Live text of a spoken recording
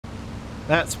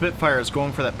That Spitfire is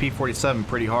going for that P-47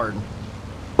 pretty hard.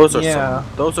 Those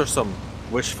are some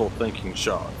wishful thinking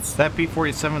shots. That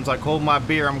P-47's like, hold my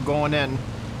beer, I'm going in.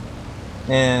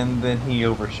 And then he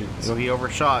overshoots. So he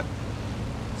overshot.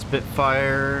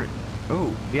 Spitfire.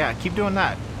 Oh, yeah, keep doing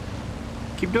that.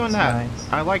 Keep doing that.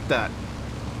 Nice. I like that.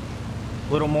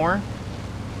 Little more.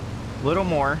 Little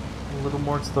more. A little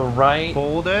more to the right.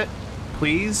 Hold it,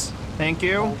 please. Thank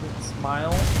you. Hold it,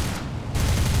 smile.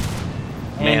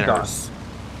 And Manners.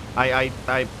 I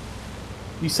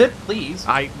You said please.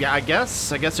 yeah, I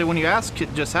guess when you ask,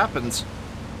 it just happens.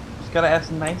 Just gotta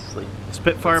ask nicely.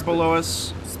 Spitfire below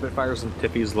us. Spitfires and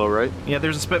Tiffy's low, right? Yeah,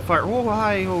 there's a Spitfire. Oh,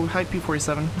 hi,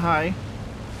 P-47. Hi.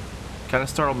 Kind of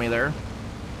startled me there.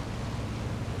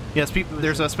 Yes,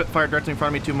 there's a Spitfire directly in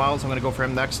front of me, 2 miles. I'm gonna go for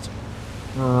him next.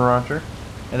 Roger.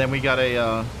 And then we got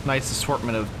a nice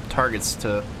assortment of targets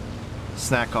to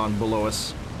snack on below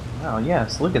us. Wow,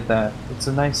 yes, look at that. It's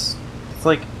a nice. It's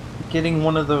like getting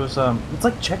one of those. It's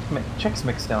like Chex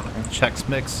Mix down there. Chex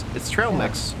Mix. It's trail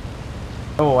mix.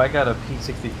 Oh, I got a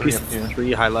P63 up here.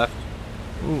 P3 high left.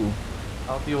 Ooh.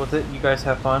 I'll deal with it. You guys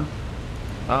have fun.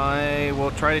 I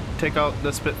will try to take out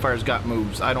the Spitfire's got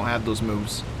moves. I don't have those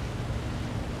moves.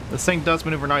 This thing does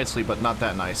maneuver nicely, but not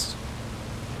that nice.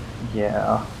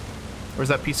 Yeah. Where's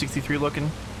that P63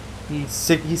 looking? He's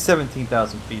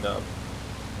 17,000 feet up.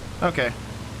 Okay.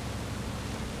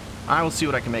 I will see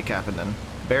what I can make happen then.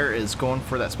 Bear is going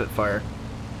for that Spitfire.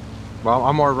 Well,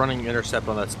 I'm more running intercept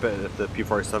on that Spit if the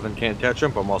P-47 can't catch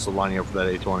him, but I'm also lining up for that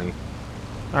A-20.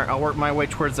 Alright, I'll work my way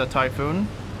towards that Typhoon.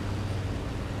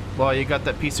 Well, you got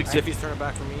that P-60. If he's turning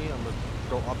back for me, I'm going to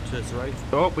go up to his right.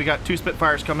 Oh, we got 2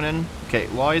 Spitfires coming in. Okay,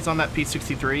 Loli's on that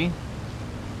P-63.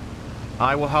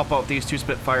 I will help out these 2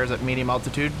 Spitfires at medium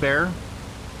altitude. Bear?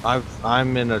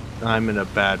 I'm in a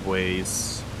bad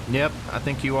ways. Yep, I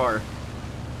think you are.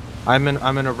 I'm in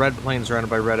a red plane surrounded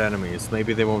by red enemies.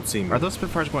 Maybe they won't see me. Are those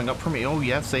Spitfires going up for me? Oh,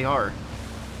 yes, they are.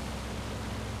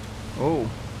 Oh.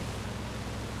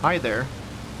 Hi there.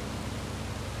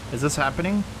 Is this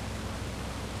happening?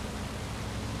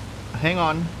 Hang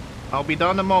on. I'll be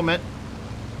done in a moment.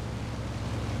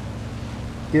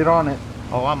 Get on it.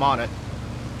 Oh, I'm on it.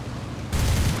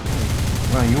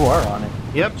 Well, you are on it.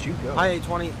 Yep. Where'd you go? Hi,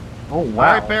 A-20. Oh,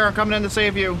 wow. Alright, Bear, I'm coming in to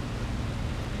save you.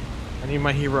 I need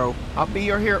my hero. I'll be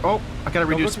your hero. Oh, I gotta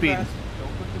reduce speed. Don't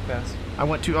go too fast. I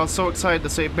was so excited to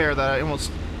save Bear that I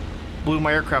almost blew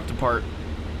my aircraft apart.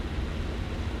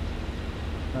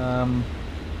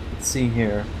 Let's see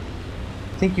here.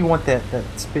 I think you want that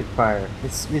Spitfire.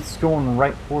 It's going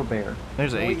right for Bear.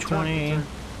 There's an Oh, wait, 820. turn. Well,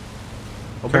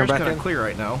 Turn Bear's back kind of in. clear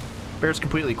right now. Bear's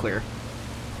completely clear.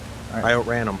 I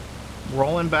outran him.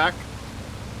 Rolling back.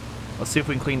 Let's see if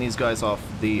we can clean these guys off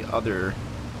the other...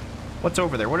 What's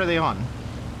over there? What are they on?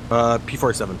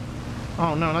 P-47.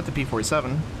 Oh, no, not the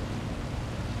P-47.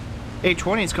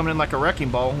 820 is coming in like a wrecking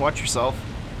ball. Watch yourself.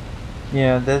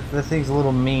 Yeah, that thing's a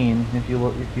little mean if you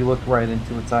look right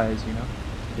into its eyes, you know.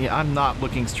 Yeah, I'm not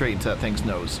looking straight into that thing's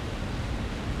nose.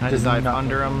 I had to Does dive not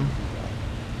under look him.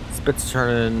 Spit's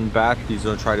turning back. He's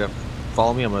going to try to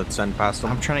follow me. I'm going to send past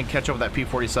him. I'm trying to catch up with that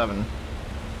P-47.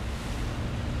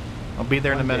 I'll be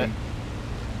there in a minute.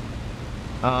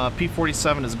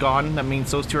 P-47 is gone. That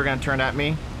means those 2 are going to turn at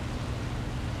me.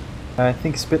 I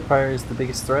think Spitfire is the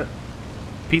biggest threat.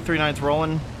 P-39's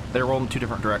rolling. They're rolling 2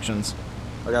 different directions.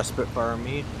 I got Spitfire on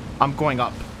me. I'm going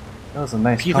up. That was a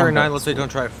nice P-39, combat let's say score. don't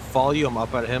try to follow you. I'm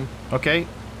up at him. Okay.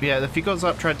 Yeah, if he goes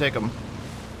up, try to take him.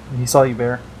 He saw you,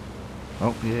 Bear.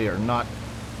 Oh, they are not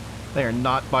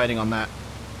biting on that.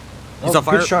 He's on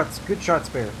fire. Good shots,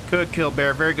 Bear. Good kill,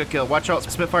 Bear. Very good kill. Watch out.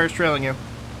 Spitfire's trailing you.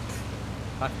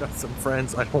 I've got some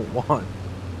friends I don't want.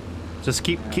 Just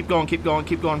keep going.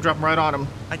 Drop them right on him.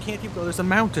 I can't keep going. There's a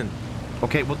mountain.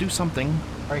 Okay, we'll do something.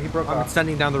 Alright, he broke I'm off.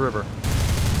 extending down the river.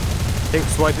 Hey,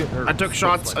 swiping. I took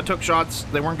shots.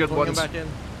 They weren't good Pulling him ones. back in.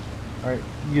 Alright,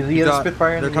 the other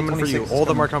Spitfire and They're the coming for you. A26 is All of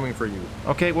them coming. are coming for you.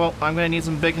 Okay, well, I'm gonna need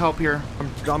some big help here.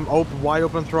 I'm open, wide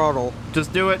open throttle.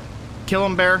 Just do it. Kill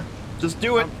him, Bear. Just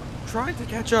do it. I'm trying to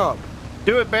catch up.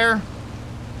 Do it, Bear.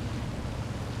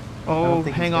 Oh,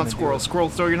 think hang he's on, gonna do Squirrel. it. Squirrel,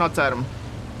 throw your nuts at him.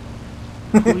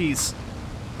 Please.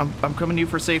 I'm coming to you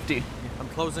for safety. I'm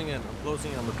closing in.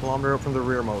 I'm a kilometer out from the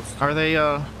rearmost. Are they,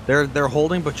 They're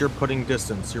holding, but you're putting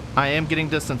distance. I am getting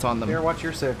distance on them. Bear, watch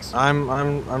your 6.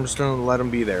 I'm just gonna let them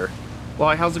be there.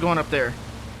 Well, how's it going up there?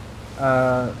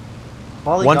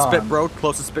 Volley One gone. spit broke.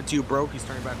 Closest spit to you broke. He's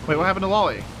turning back. Wait, what happened to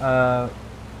Loli?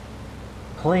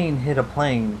 Plane hit a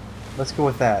plane. Let's go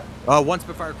with that. One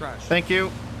Spitfire crash. Thank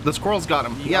you. The squirrel's got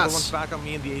him. The other one's Yes. back on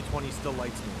me, and the A-20 still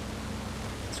lights me.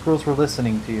 Squirrels were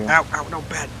listening to you. Ow, ow, no,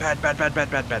 bad.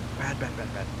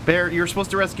 Bear, you're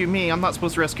supposed to rescue me. I'm not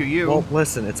supposed to rescue you. Well,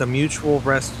 listen, it's a mutual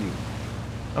rescue.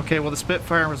 Okay, well, the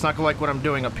Spitfire was not gonna like what I'm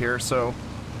doing up here, so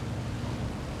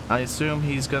I assume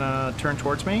he's gonna turn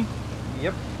towards me.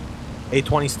 Yep.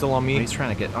 A20 still on me. He's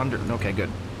trying to get under. Okay,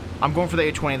 good. I'm going for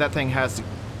the A20. That thing has to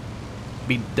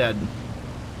be dead.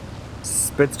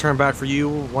 Spit's turn back for you.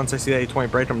 Once I see the A20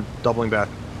 break, I'm doubling back.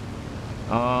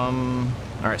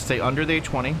 Alright, stay under the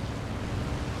A20.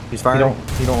 He's firing.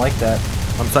 You don't like that.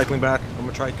 I'm cycling back. I'm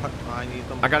gonna try cut. I need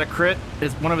them. I got a crit.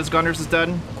 One of his gunners is dead.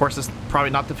 Of course, it's probably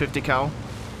not the 50 cal.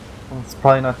 Well, it's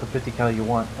probably not the 50 cal you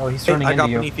want. Oh, he's turning I into got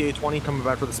you. beneath the A20, coming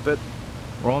back for the Spit.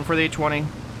 Rolling for the A20.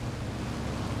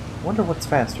 Wonder what's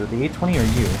faster, the A20 or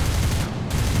you?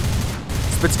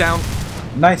 Spit's down.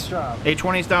 Nice job.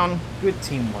 A20's down. Good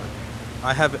teamwork.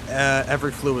 I have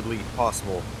every fluid lead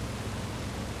possible.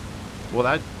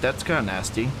 Well, that's kind of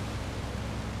nasty.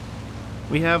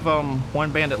 We have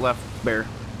one bandit left, Bear.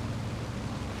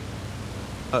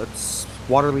 It's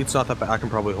water lead's not that bad. I can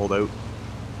probably hold out.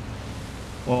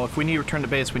 Well, if we need return to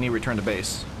base, we need return to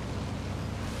base.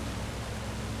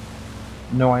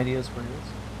 No ideas where he is?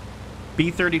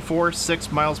 B-34,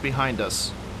 6 miles behind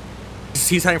us.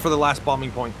 He's heading for the last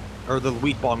bombing point, or the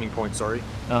wheat bombing point. Sorry.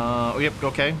 Yep,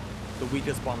 okay. The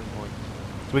weakest bombing point.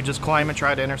 So we just climb and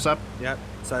try to intercept? Yep.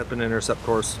 Set up an intercept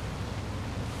course.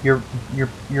 Your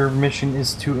mission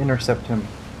is to intercept him.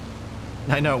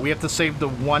 I know, we have to save the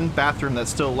one bathroom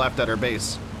that's still left at our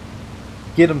base.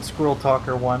 Get him, Squirrel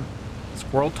Talker 1.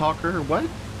 Squirrel Talker? What?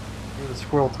 You're the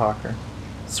Squirrel Talker.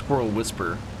 Squirrel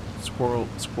Whisper. Squirrel...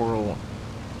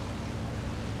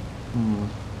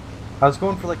 I was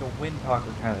going for like a Wind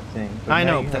Talker kind of thing. But I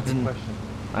now know, you but that have the didn't... question.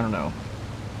 I don't know.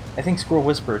 I think Squirrel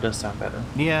Whisperer does sound better.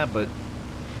 Yeah, but...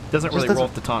 doesn't really roll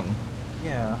off the tongue.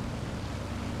 Yeah.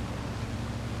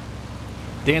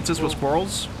 Dances with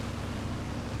squirrels?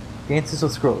 Dances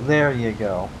with Squirrel. There you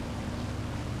go.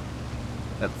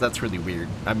 That's really weird.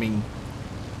 I mean...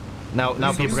 Now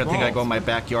people are gonna think I go in my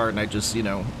backyard and I just, you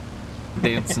know,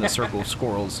 dance in a circle of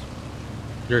squirrels.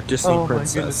 You're a Disney Oh, my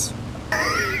princess.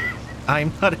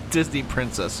 I'm not a Disney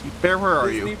princess. Bear, where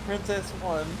are Disney you? Princess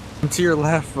 1. I'm to your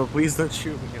left, but please don't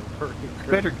shoot me.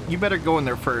 You better go in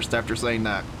there first after saying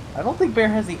that. I don't think Bear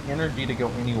has the energy to go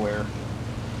anywhere.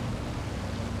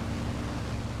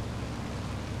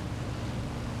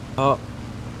 Well,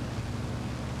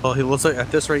 he looks like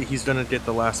at this rate he's gonna get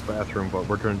the last bathroom, but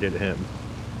we're gonna get him.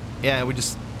 Yeah, we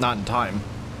just not in time.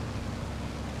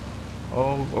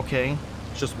 Oh, okay.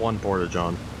 It's just one porta,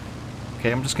 John.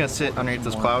 Okay, I'm just gonna sit underneath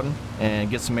this cloud and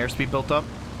get some airspeed built up.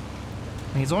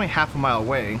 He's only half a mile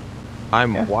away.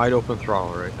 I'm wide open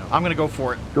throttle right now. I'm gonna go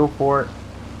for it. Go for it.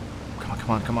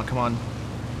 Come on.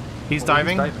 He's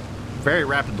diving very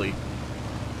rapidly.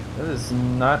 That is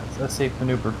not a safe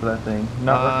maneuver for that thing.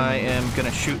 Not I am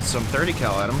gonna shoot some 30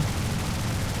 cal at him.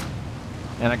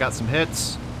 And I got some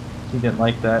hits. He didn't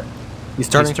like that. He's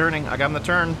turning. He's turning. I got him to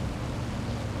turn.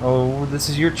 Oh, this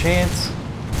is your chance.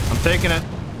 I'm taking it.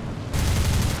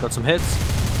 Got some hits.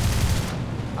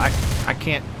 I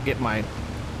can't get my...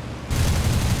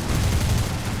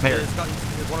 There.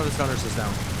 One of his gunners is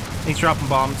down. He's dropping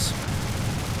bombs.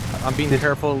 I'm being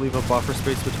careful to leave a buffer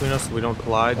space between us so we don't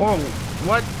collide. Whoa,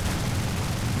 what?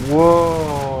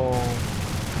 Whoa.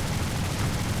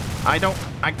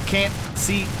 I can't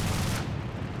see.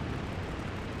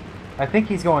 I think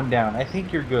he's going down. I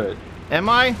think you're good. Am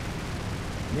I?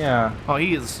 Yeah. Oh,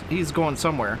 he's going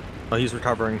somewhere. Oh, he's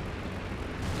recovering.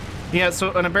 Yeah,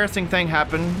 so an embarrassing thing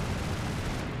happened.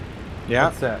 Yeah.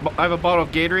 What's that? I have a bottle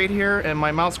of Gatorade here, and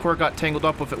my mouse cord got tangled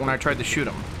up with it when I tried to shoot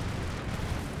him.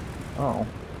 Oh.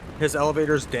 His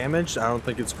elevator's damaged. I don't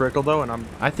think it's critical though, and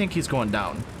I think he's going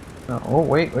down. Oh,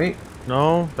 wait.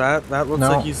 No, that looks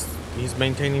No. like he's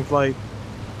maintaining flight.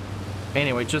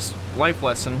 Anyway, just life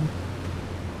lesson.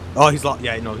 Oh, he's lost.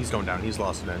 Yeah, no, he's going down. He's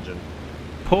lost an engine.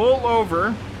 Pull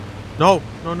over. No,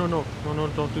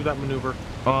 don't do that maneuver.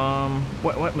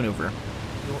 What maneuver?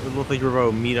 It looked like you were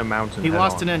about to meet a mountain. He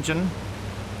lost an engine.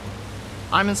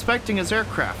 I'm inspecting his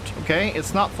aircraft, okay?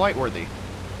 It's not flight worthy.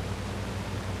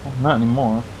 Not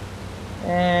anymore.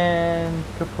 And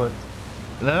kaput.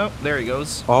 No, there he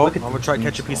goes. Oh, Look I'm at gonna try to the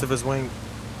catch a piece of his wing.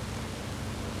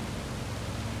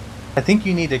 I think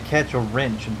you need to catch a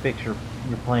wrench and fix your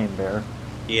plane, Bear.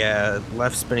 Yeah,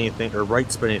 left spinning thing or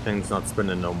right spinning thing's not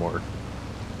spinning no more.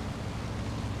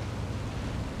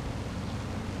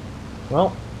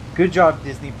 Well, good job,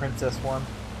 Disney Princess 1.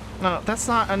 No, that's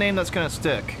not a name that's gonna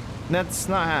stick. That's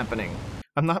not happening.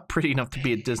 I'm not pretty enough to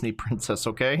be a Disney princess,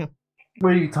 okay?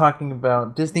 What are you talking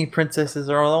about? Disney princesses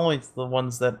are always the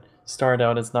ones that start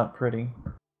out as not pretty.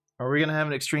 Are we gonna have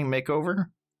an extreme makeover?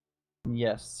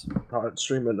 Yes. Not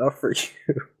extreme enough for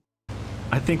you.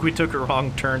 I think we took a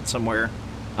wrong turn somewhere.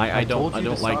 I don't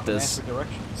like this.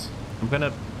 Directions. I'm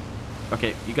gonna.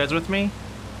 Okay, you guys with me?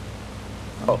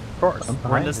 Oh, of course.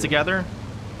 We're in this together.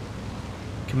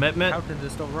 Commitment. How did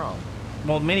this go wrong?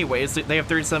 Well, in many ways, they have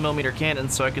 37mm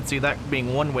cannons, so I could see that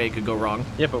being one way it could go wrong.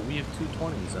 Yeah, but we have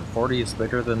 220s, and 40 is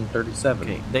bigger than 37.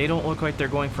 Okay, they don't look like they're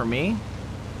going for me.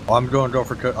 Oh, I'm going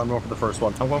for the first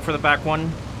one. I'm going for the back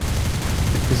one.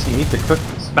 Because he ate the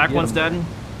cookies. Back Get one's him. dead.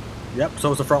 Yep,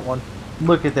 so is the front one.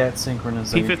 Look at that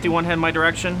synchronization. P-51 head my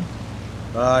direction.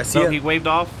 I see So it. he waved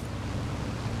off.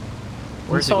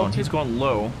 Where's he saw going? two- He's going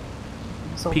low.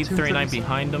 So P-39 237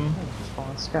 behind him. just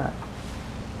falling sky.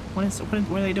 What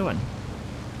are they doing?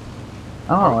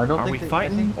 Oh, I don't Are think we they-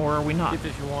 fighting I think- or are we not?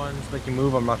 P-51's making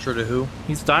move, I'm not sure to who.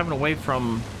 He's diving away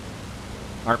from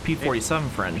our P-47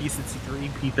 friend. P-63,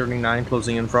 P-39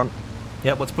 closing in front.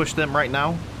 Yep, let's push them right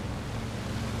now.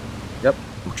 Yep.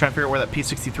 We're trying to figure out where that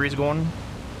P-63 is going.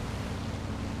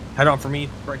 Head on for me,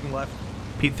 braking left.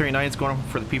 P-39 is going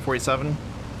for the P-47.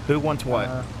 Who wants what?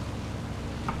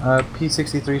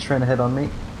 P-63 is trying to head on me.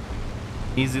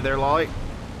 Easy there, Loli.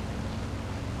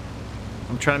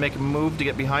 I'm trying to make a move to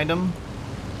get behind him.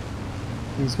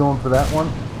 He's going for that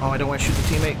one. Oh, I don't want to shoot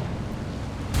the teammate.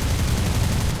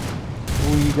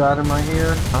 Oh, you got him right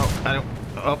here. Oh, I don't.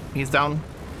 Oh, he's down.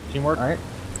 Teamwork. All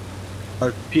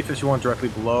right. P-51 directly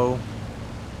below.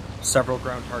 Several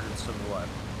ground targets to the left.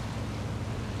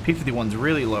 P-51's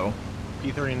really low.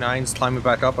 P-39's climbing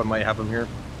back up. I might have him here.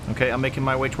 Okay, I'm making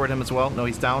my way toward him as well. No,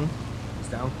 he's down. He's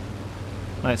down.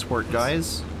 Nice work,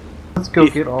 guys. Let's go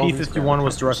get all these P-51 ground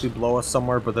was targets. directly below us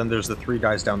somewhere, but then there's the 3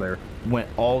 guys down there. Went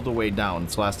all the way down.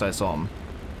 It's the last I saw him.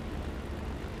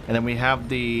 And then we have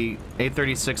the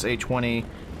A-36, A-20.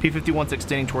 P-51's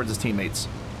extending towards his teammates.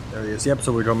 There he is. Yep,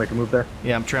 so we're going to make a move there.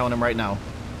 Yeah, I'm trailing him right now.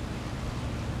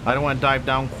 I don't want to dive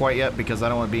down quite yet because I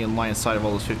don't want to be in line of sight of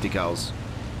all those 50 cals.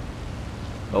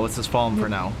 But let's just follow him for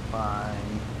now. Fine.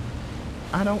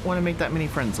 I don't want to make that many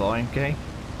friends, Loli, okay?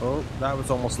 Oh, that was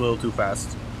almost a little too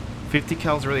fast. 50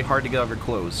 cal is really hard to get out of your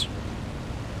clothes.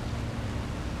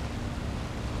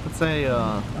 Let's say,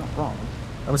 Not wrong.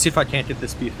 I'm going to see if I can't get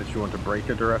this P-51 to break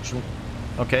a direction.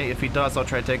 okay, if he does, I'll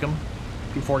try to take him.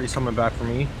 P-40's coming back for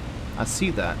me. I see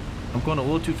that. I'm going a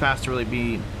little too fast to really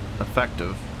be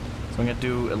effective. So I'm going to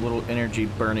do a little energy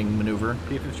burning maneuver.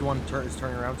 P-51 is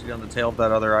turning around to get on the tail of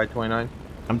that other I-29.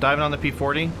 I'm diving on the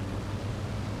P-40.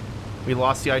 We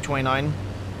lost the I-29.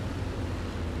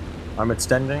 I'm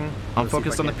extending. I'm Let's see if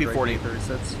focused I on the can't break P-40.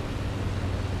 P-36.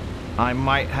 I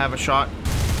might have a shot.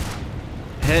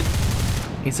 Hit.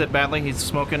 He's hit badly. He's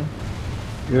smoking.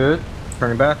 Good.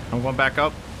 Turning back. I'm going back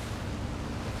up.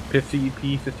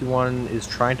 P-51 is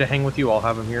trying to hang with you. I'll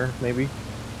have him here, maybe.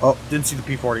 Oh, didn't see the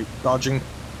P-40. Dodging.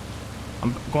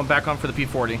 I'm going back on for the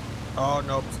P-40. Oh,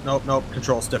 nope, nope, nope.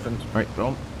 Control stiffened. All right,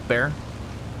 well, bear.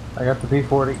 I got the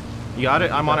P-40. You got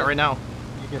it? I'm on it right now.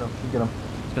 You get him. You get him.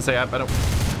 I was gonna say, I don't...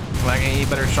 I'm not getting any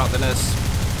better shot than this.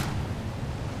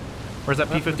 Where's that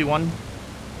P-51? I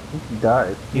think he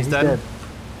died. He's dead?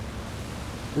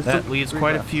 Just That took leaves 3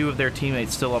 quite a left. few of their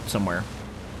teammates still up somewhere.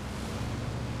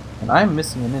 And I'm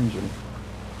missing an engine.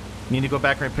 Need to go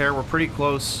back and repair. We're pretty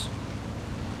close.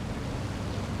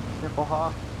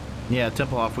 Tempelhof. Yeah,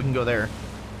 Tempelhof. We can go there.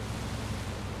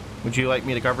 Would you like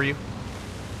me to cover you?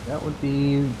 That would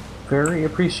be very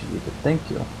appreciated. Thank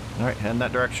you. All right, head in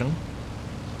that direction.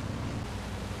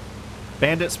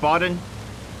 Bandit spotted.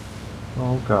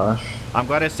 Oh gosh. I'm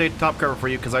glad I stayed top cover for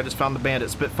you because I just found the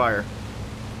bandit Spitfire.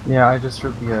 Yeah, I just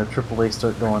heard the AAA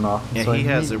start going off. Yeah, so I he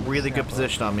has a immediately really good snapped up.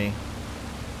 position on me.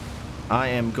 I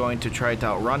am going to try to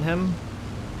outrun him.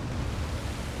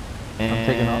 taking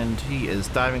off. And he is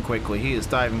diving quickly. He is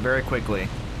diving very quickly.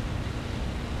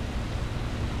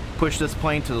 Push this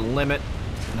plane to the limit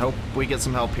and hope we get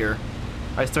some help here.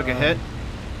 I just took a hit.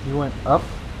 You went up.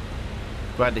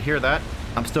 Glad to hear that.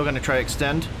 I'm still going to try to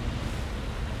extend.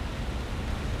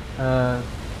 Uh,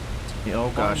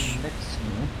 Oh gosh. next to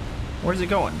me. Where's he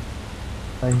going?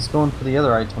 He's going for the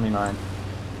other I-29.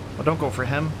 Well, don't go for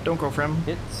him. Don't go for him.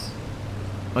 Hits.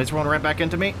 Oh, he's rolling right back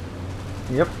into me.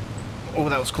 Yep. Oh,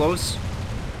 that was close.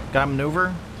 Got him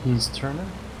maneuver. He's turning.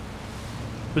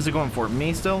 Who's he going for?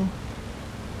 Me still?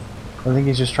 I think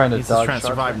he's just trying to He's dodge just trying to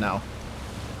shots survive right now.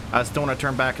 I just don't want to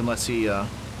turn back unless he out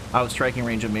of striking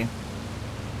range of me.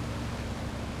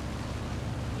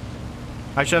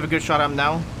 I should have a good shot at him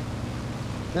now.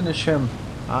 Finish him.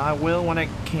 I will when I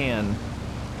can.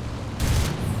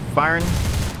 Firing.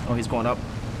 Oh, he's going up.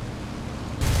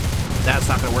 That's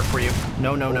not going to work for you.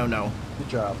 No, no, no, no. Good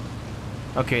job.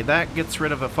 Okay, that gets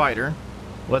rid of a fighter.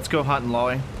 Let's go hunting,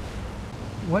 Loli.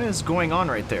 What is going on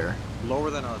right there? Lower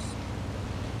than us.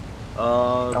 That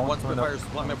One one's going up. Spitfire's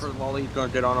climbing for Loli.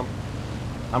 Gonna get on him.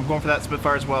 I'm going for that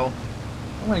Spitfire as well.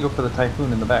 I'm gonna go for the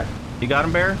Typhoon in the back. You got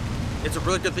him, Bear? It's a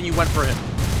really good thing you went for him.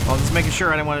 I was just making sure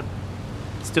I didn't want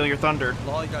to steal your thunder.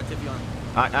 Loli got Tiffy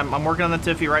on. I'm working on the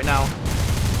Tiffy right now.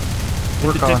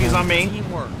 Work The Tiffy's him. on me.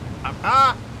 Teamwork.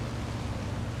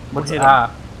 What's Hit him.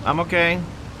 I'm okay.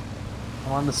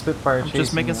 I'm on the Spitfire I'm chasing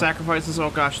just making you. sacrifices. Oh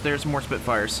gosh, there's more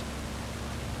Spitfires.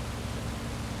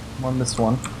 I'm on this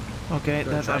one. Okay,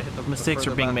 Gonna try to hit the mistakes are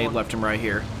further being back made one. left and right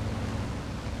here.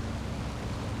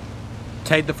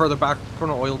 Take the further back for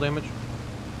no oil damage.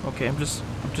 Okay, I'm just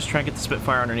trying to get the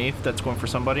Spitfire underneath. That's going for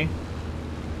somebody.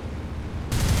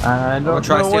 I don't gonna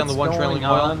try to know stay on what's the one going trailing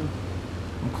oil. on.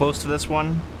 I'm close to this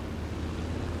one.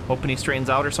 Hoping he straightens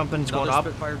out or something. He's Another going up.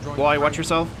 Spitfire joined Wally, the watch fight.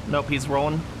 yourself. Nope, he's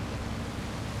rolling.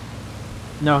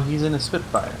 No, he's in a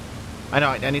Spitfire. I know.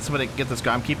 I need somebody to get this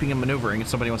guy. I'm keeping him maneuvering. If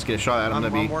somebody wants to get a shot at him,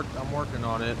 I'm working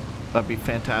on it. that'd be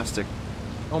fantastic.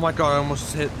 Oh my god, I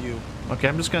almost hit you. Okay,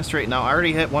 I'm just gonna straighten out. I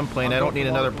already hit one plane. I'm I don't going need for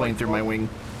another one, plane like, through my one. wing.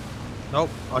 Nope.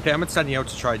 Okay, I'm extending out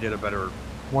to try to get a better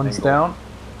One's angle. down.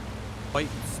 White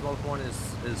smoke one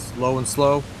is low and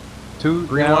slow. Two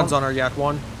Green down. one's on our Yak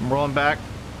one. I'm rolling back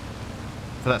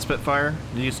for that Spitfire.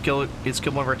 Did you just kill it? He's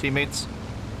killed one of our teammates.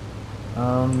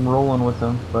 I'm rolling with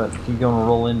him, but he's gonna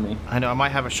roll in me. I know. I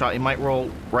might have a shot. He might roll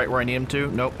right where I need him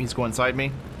to. Nope, he's going inside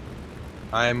me.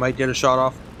 I might get a shot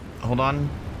off. Hold on.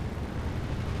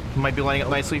 He might be lining up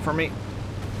nicely for me.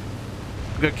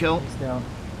 Good kill. He's down.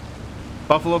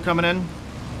 Buffalo coming in.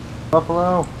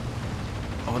 Buffalo.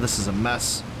 Oh, this is a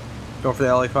mess. Going for the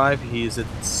LA5. He's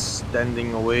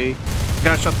extending away.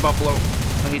 Gotta shot the Buffalo.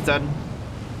 Oh, he's dead.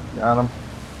 Got him.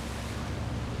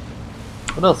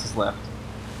 What else is left?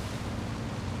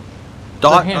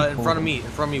 Dot There's a in handful front of of me. In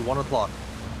front of me. 1 o'clock.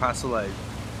 Past the leg.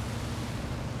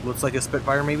 Looks like a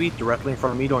Spitfire maybe. Directly in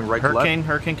front of me, going right to left.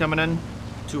 Hurricane coming in.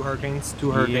 2 hurricanes.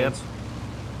 2 hurricanes.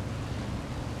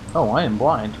 Oh, I am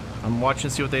blind. I'm watching to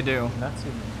see what they do. Not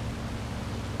seeing me.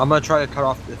 I'm gonna try to cut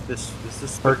off if this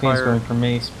Hurricane's Spitfire. going for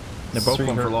me. They're both Three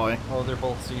going for hur- Loli. Oh, they're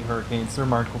both sea hurricanes. They're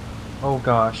marked. Oh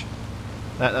gosh.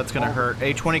 That's gonna Oh. hurt.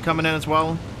 A20 coming in as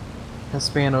well.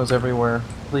 Hispanos everywhere.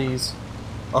 Please.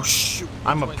 Oh shoot!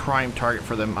 I'm a A20. prime target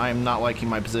for them. I am not liking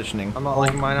my positioning. I'm not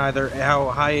liking mine either. How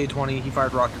high A20? He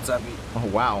fired rockets at me. Oh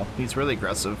wow, he's really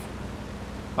aggressive.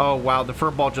 Oh wow, the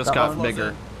fur ball just That got Buffalo's bigger.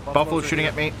 in. Buffalo's Buffalo's shooting in.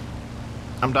 at me.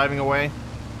 I'm diving away.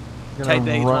 I'm Take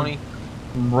gonna the A20.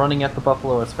 I'm running at the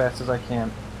buffalo as fast as I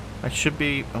can. I should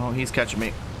be. Oh, he's catching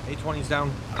me. A20's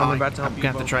down. Coming back to help I'm you.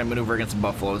 gonna have to try and maneuver against the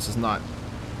buffalo. This is not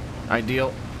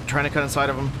ideal. Trying to cut inside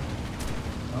of him.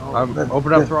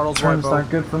 Open up throttles, Turn's right, Bo. not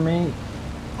good for me.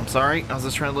 I'm sorry. I was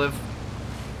just trying to live.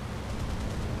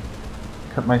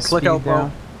 Cut my Click speed out,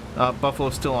 Bo. down.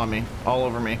 Buffalo's still on me, all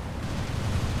over me.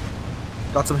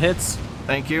 Got some hits.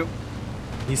 Thank you.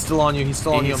 He's still on you. He's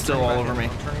still on you. He's I'm still turning all back over in.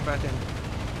 me. I'm turning back in.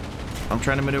 I'm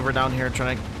trying to maneuver down here,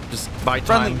 trying to just buy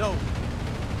Friendly, time. no.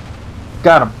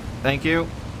 Got him. Thank you.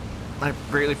 I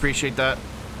greatly appreciate that.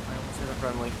 I almost said a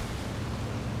friendly.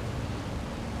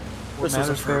 What This was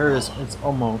a matters there is furball. it's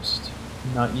almost.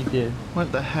 Not you did.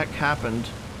 What the heck happened?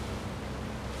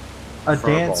 A Furball.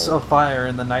 dance of fire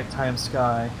in the nighttime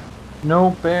sky.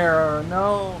 No bear,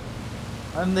 no.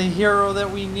 I'm the hero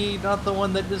that we need, not the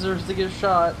one that deserves to get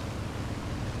shot.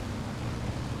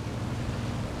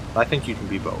 I think you can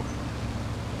be both.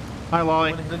 Hi,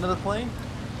 Lolly. Want to hit another plane?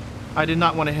 I did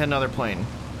not want to hit another plane,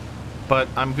 but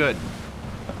I'm good.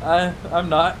 I'm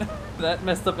not. That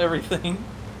messed up everything.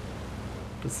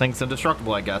 This thing's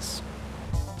indestructible, I guess.